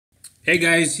Hey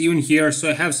guys, Ian here. So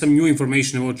I have some new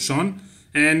information about Shawn,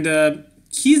 and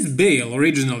his bail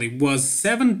originally was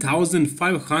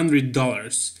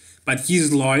 $7,500, but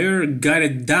his lawyer got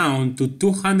it down to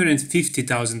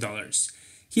 $250,000.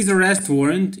 His arrest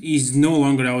warrant is no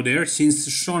longer out there since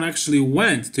Shawn actually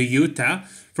went to Utah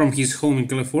from his home in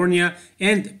California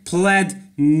and pled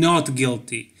not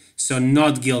guilty. So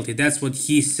not guilty, that's what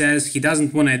he says. He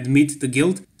doesn't want to admit the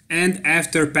guilt, and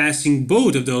after passing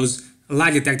both of those lie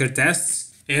detector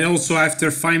tests, and also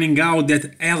after finding out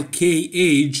that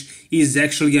LKH is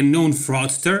actually a known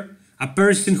fraudster, a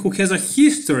person who has a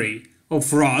history of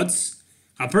frauds,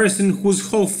 a person whose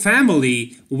whole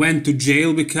family went to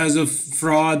jail because of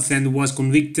frauds and was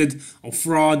convicted of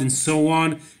fraud and so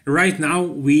on. Right now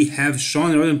we have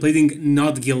Shawn Rhoden pleading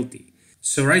not guilty.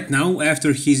 So right now,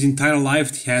 after his entire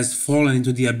life has fallen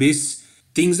into the abyss,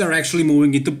 things are actually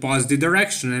moving into positive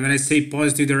direction. And when I say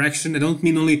positive direction, I don't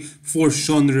mean only for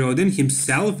Shawn Rhoden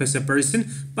himself as a person,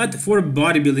 but for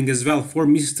bodybuilding as well, for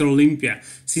Mr. Olympia,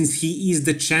 since he is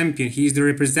the champion, he is the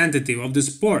representative of the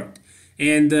sport.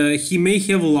 And he may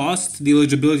have lost the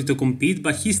eligibility to compete,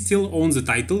 but he still owns the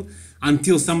title.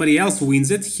 Until somebody else wins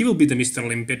it, he will be the Mr.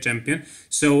 Olympia champion.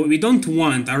 So we don't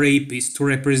want a rapist to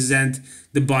represent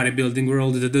the bodybuilding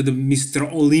world, the Mr.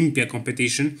 Olympia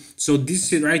competition. So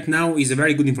this right now is a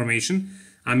very good information.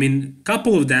 I mean,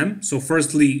 couple of them. So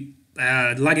firstly,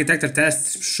 lie detector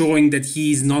tests showing that he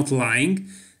is not lying.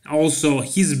 Also,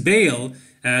 his bail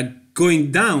going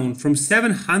down from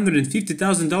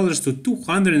 $750,000 to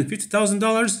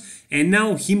 $250,000, and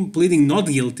now him pleading not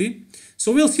guilty.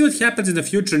 So we'll see what happens in the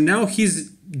future. Now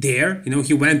he's there,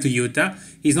 he went to Utah,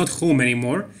 he's not home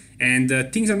anymore, and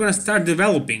things are gonna start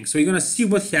developing. So we're gonna see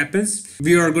what happens.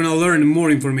 We are gonna learn more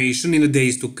information in the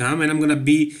days to come, and I'm gonna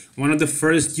be one of the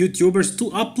first YouTubers to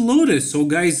upload it. So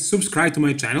guys, subscribe to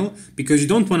my channel, because you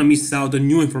don't wanna miss out on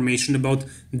new information about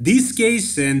this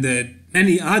case and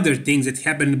many other things that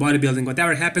happen in bodybuilding.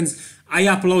 Whatever happens, I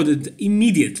upload it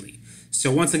immediately. So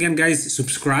once again guys,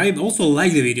 subscribe, also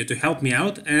like the video to help me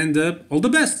out, and all the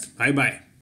best. Bye bye.